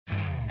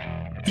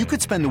You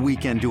could spend the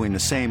weekend doing the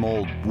same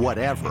old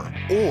whatever,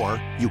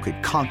 or you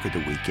could conquer the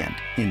weekend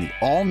in the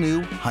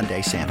all-new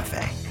Hyundai Santa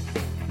Fe.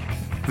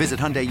 Visit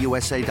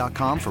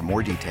HyundaiUSA.com for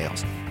more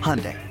details.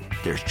 Hyundai,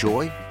 there's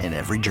joy in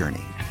every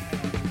journey.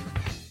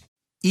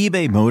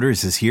 eBay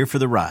Motors is here for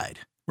the ride.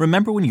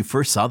 Remember when you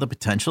first saw the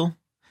potential?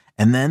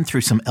 And then through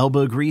some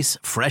elbow grease,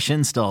 fresh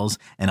installs,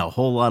 and a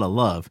whole lot of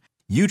love,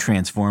 you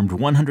transformed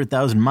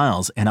 100,000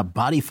 miles and a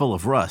body full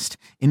of rust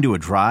into a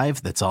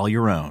drive that's all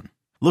your own.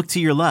 Look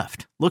to your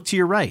left. Look to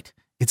your right.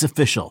 It's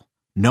official.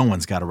 No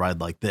one's got a ride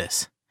like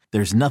this.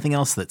 There's nothing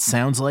else that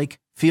sounds like,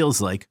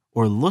 feels like,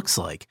 or looks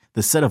like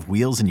the set of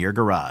wheels in your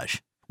garage.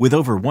 With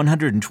over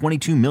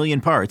 122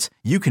 million parts,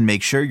 you can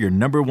make sure your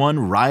number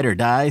one ride or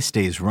die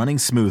stays running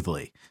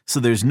smoothly.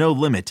 So there's no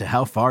limit to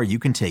how far you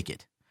can take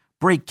it.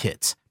 Brake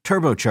kits,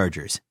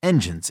 turbochargers,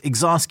 engines,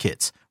 exhaust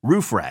kits,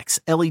 roof racks,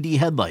 LED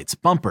headlights,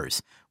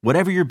 bumpers,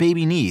 whatever your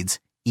baby needs,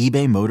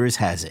 eBay Motors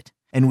has it.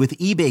 And with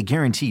eBay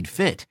Guaranteed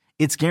Fit,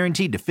 it's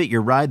guaranteed to fit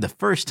your ride the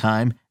first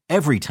time,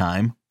 every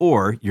time,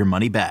 or your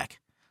money back.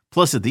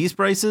 Plus, at these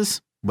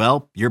prices,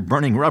 well, you're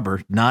burning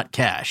rubber, not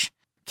cash.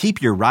 Keep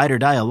your ride or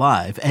die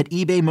alive at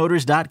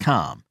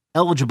ebaymotors.com.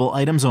 Eligible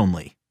items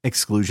only.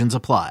 Exclusions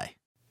apply.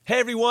 Hey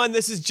everyone,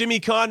 this is Jimmy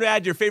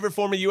Conrad, your favorite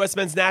former U.S.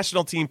 men's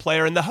national team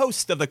player and the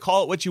host of the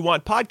Call It What You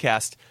Want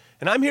podcast.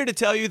 And I'm here to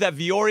tell you that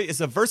Vuori is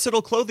a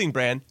versatile clothing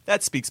brand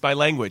that speaks my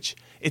language.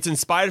 It's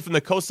inspired from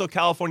the coastal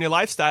California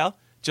lifestyle,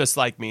 just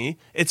like me.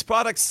 Its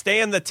products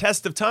stand the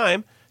test of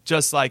time,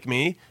 just like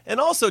me.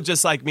 And also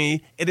just like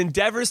me, it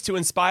endeavors to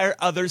inspire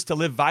others to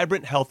live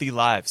vibrant, healthy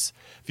lives.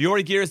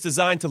 Vuori gear is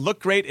designed to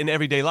look great in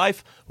everyday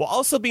life while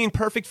also being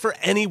perfect for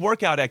any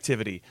workout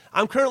activity.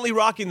 I'm currently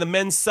rocking the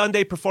men's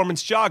Sunday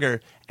Performance Jogger,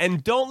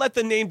 and don't let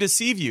the name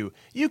deceive you.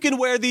 You can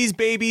wear these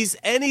babies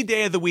any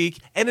day of the week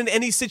and in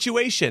any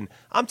situation.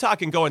 I'm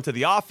talking going to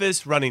the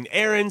office, running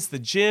errands, the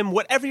gym,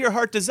 whatever your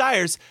heart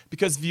desires,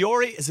 because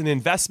Vuori is an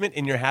investment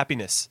in your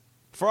happiness.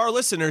 For our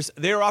listeners,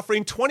 they are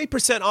offering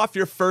 20% off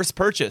your first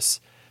purchase.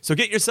 So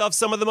get yourself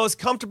some of the most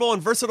comfortable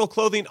and versatile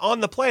clothing on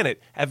the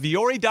planet at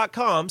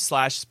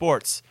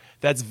vuori.com/sports.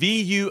 That's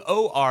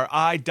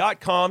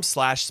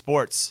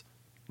VUORI.com/sports.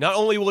 Not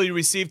only will you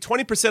receive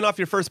 20% off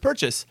your first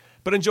purchase,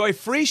 but enjoy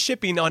free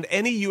shipping on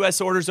any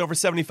U.S. orders over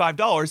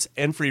 $75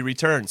 and free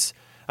returns.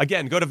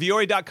 Again, go to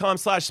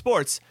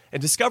vuori.com/sports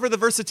and discover the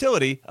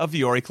versatility of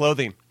Vuori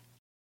clothing.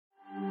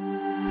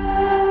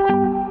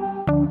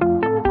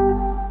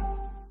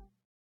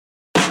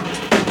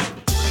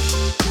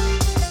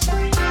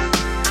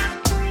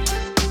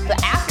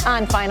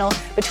 AFCON final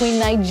between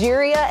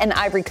Nigeria and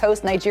Ivory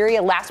Coast.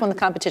 Nigeria last won the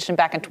competition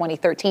back in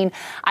 2013.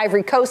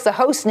 Ivory Coast, the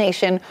host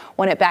nation,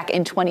 won it back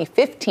in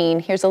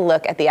 2015. Here's a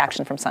look at the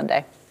action from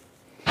Sunday.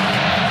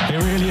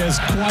 It really is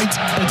quite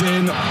a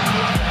din,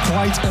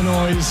 quite a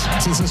noise.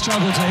 It's a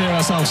struggle to hear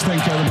ourselves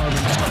think at the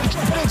moment.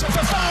 Drop it into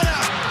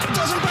Fofana. It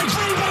doesn't break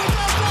free, but it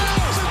does now.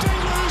 It's a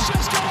danger who's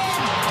just come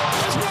on.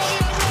 It's brought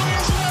the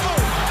Ivorians level.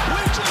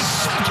 With just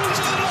seconds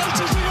of the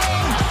 90s to go.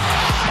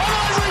 And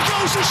Ivory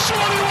Coast has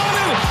surely won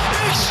it.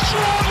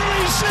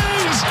 Extraordinary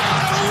scenes.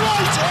 And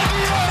right at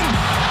the end,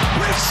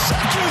 with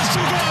seconds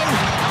to go.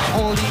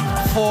 Only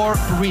 4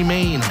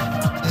 remain.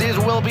 This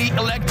will be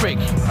electric.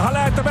 Hala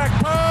at the back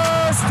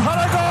post.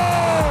 Hala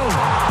goal!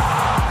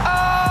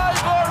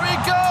 Ivory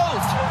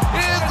Coast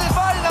is the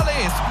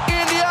finalist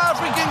in the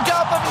African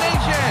Cup of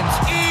Nations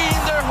in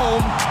their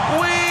home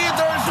with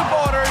their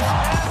supporters.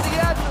 And the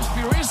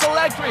atmosphere is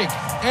electric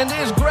in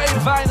this great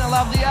final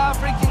of the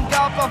African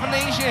Cup of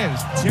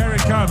Nations. Here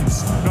it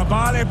comes.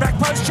 Rabale, back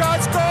post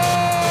chance, goal!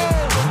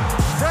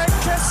 Frank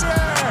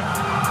Kessier!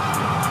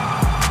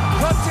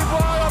 Cote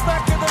d'Ivoire are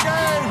back in the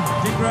game.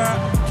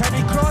 Can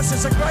he cross?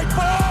 It's a great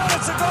ball.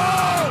 It's a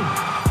goal.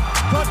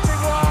 Cote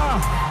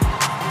d'Ivoire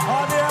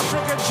are the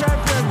African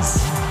champions.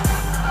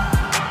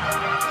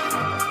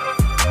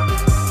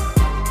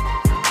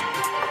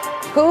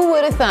 Who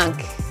would have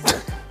thunk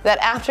that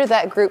after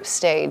that group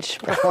stage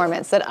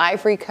performance that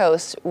Ivory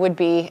Coast would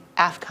be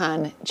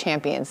AFCON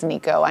champions,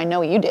 Nico? I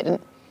know you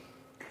didn't.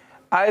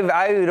 I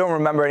don't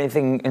remember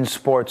anything in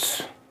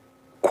sports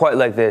quite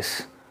like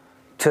this.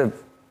 To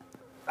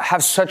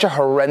have such a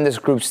horrendous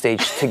group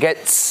stage, to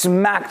get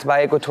smacked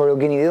by Equatorial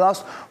Guinea. They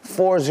lost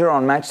 4-0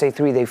 on match day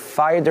 3. They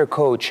fired their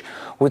coach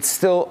with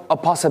still a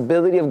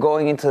possibility of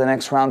going into the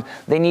next round.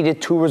 They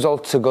needed 2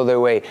 results to go their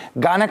way.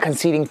 Ghana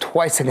conceding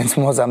twice against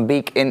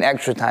Mozambique in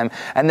extra time.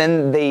 And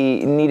then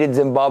they needed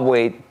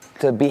Zimbabwe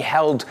to be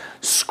held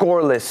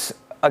scoreless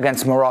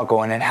against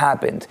Morocco, and it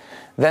happened.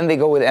 Then they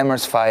go with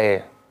Emers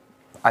Faye,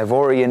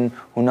 Ivorian,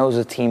 who knows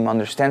the team,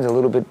 understands a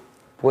little bit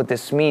what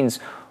this means,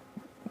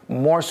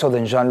 more so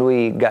than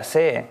Jean-Louis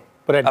Gasset.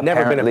 But had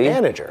never been a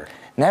manager.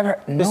 Never.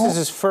 This is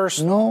his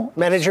first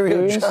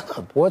managerial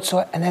job.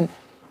 Whatsoever. And then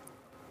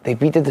they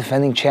beat the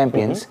defending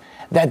champions.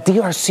 Mm-hmm. That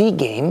DRC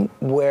game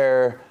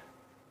or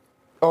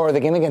the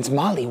game against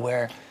Mali,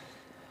 where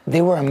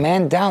they were a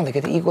man down. They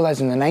get the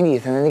equalizer in the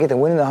 90th, and then they get the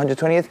win in the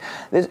 120th.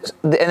 And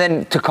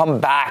then to come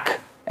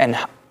back and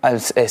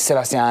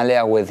Sebastian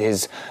Haller with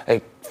his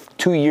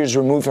 2 years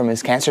removed from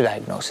his cancer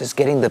diagnosis,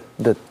 getting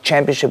the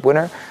championship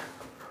winner.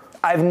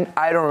 I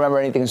don't remember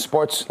anything in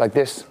sports like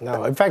this.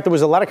 No, in fact, there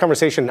was a lot of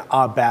conversation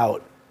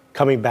about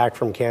coming back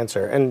from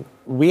cancer. And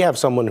we have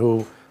someone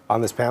who,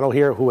 on this panel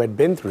here, who had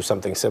been through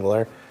something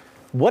similar.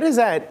 What is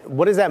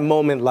that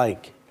moment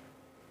like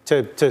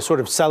to sort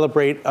of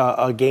celebrate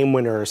a game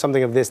winner or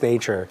something of this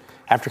nature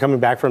after coming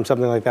back from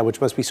something like that, which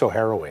must be so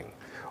harrowing?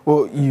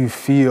 Well, you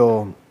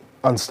feel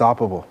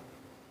unstoppable.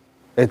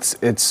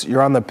 It's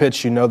you're on the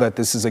pitch, you know that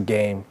this is a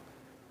game.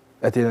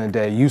 At the end of the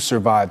day, you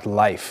survived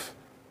life.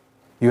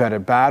 You had a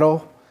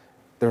battle.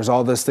 There's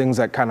all these things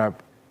that kind of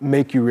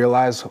make you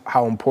realize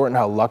how important,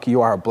 how lucky you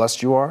are, how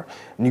blessed you are.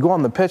 And you go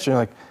on the pitch and you're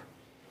like,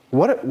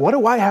 what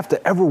do I have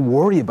to ever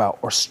worry about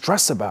or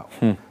stress about?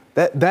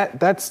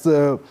 That's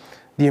the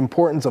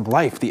importance of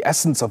life, the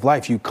essence of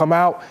life. You come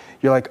out,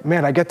 you're like,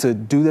 man, I get to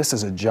do this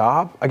as a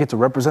job. I get to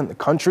represent the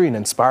country and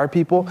inspire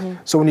people.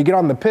 So when you get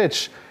on the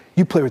pitch,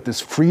 you play with this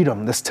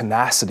freedom, this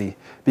tenacity,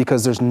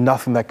 because there's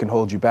nothing that can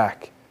hold you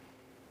back.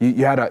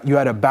 You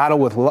had a battle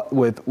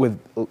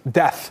with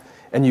death,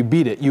 and you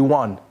beat it. You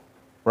won,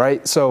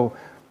 right? So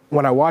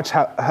when I watch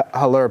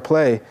Haller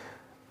play,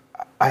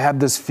 I have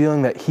this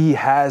feeling that he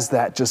has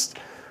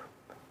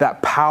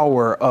that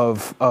power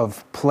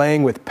of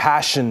playing with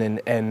passion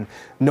and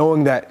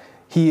knowing that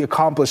he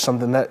accomplished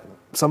something that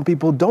some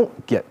people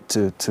don't get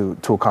to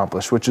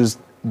accomplish, which is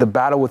the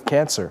battle with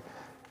cancer.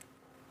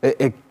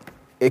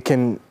 It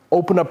can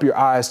open up your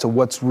eyes to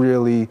what's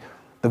really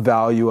the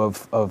value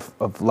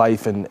of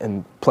life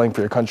and playing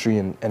for your country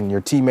and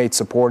your teammates,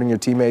 supporting your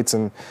teammates,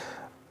 and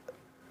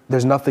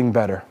there's nothing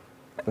better.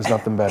 There's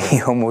nothing better.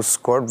 He almost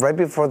scored right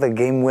before the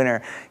game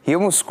winner. He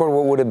almost scored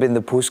what would have been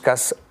the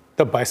Puskás.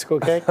 The bicycle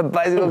kick? The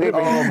bicycle kick.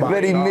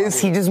 But he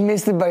missed. He just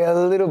missed it by a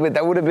little bit.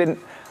 That would have been.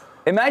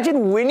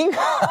 Imagine winning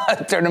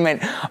a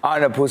tournament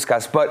on a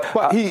Puskás, but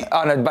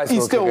on a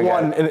bicycle he still kick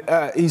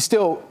won. He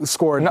still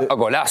scored a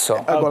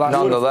golazo.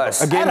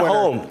 Nonetheless, a game at winner.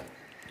 home.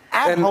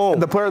 At home.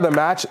 The player of the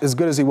match, as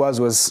good as he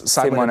was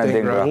Simon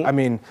Adingra. I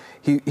mean,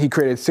 he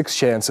created 6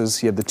 chances.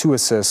 He had the 2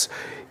 assists.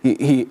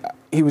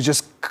 He was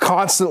just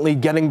constantly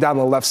getting down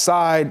the left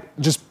side,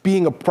 just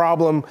being a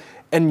problem.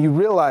 And you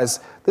realize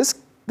this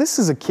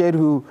is a kid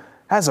who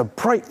has a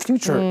bright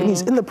future, and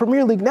he's in the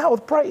Premier League now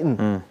with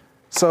Brighton.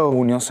 So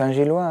Union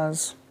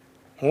Saint-Gilloise.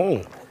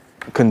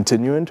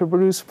 Continuing to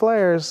produce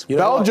players.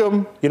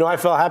 Belgium. You know what I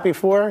felt happy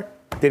for?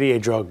 Didier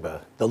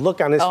Drogba. The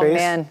look on his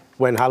face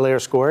when Haller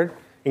scored,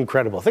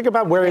 incredible. Think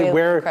about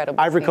where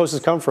Ivory Coast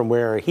has come from,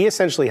 where he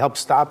essentially helped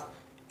stop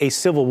a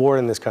civil war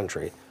in this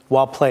country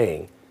while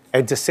playing.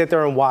 And to sit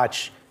there and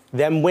watch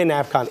them win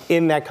AFCON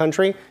in that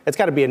country, it's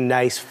got to be a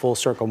nice full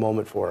circle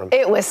moment for him.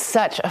 It was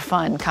such a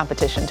fun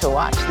competition to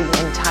watch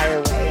the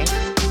entire way.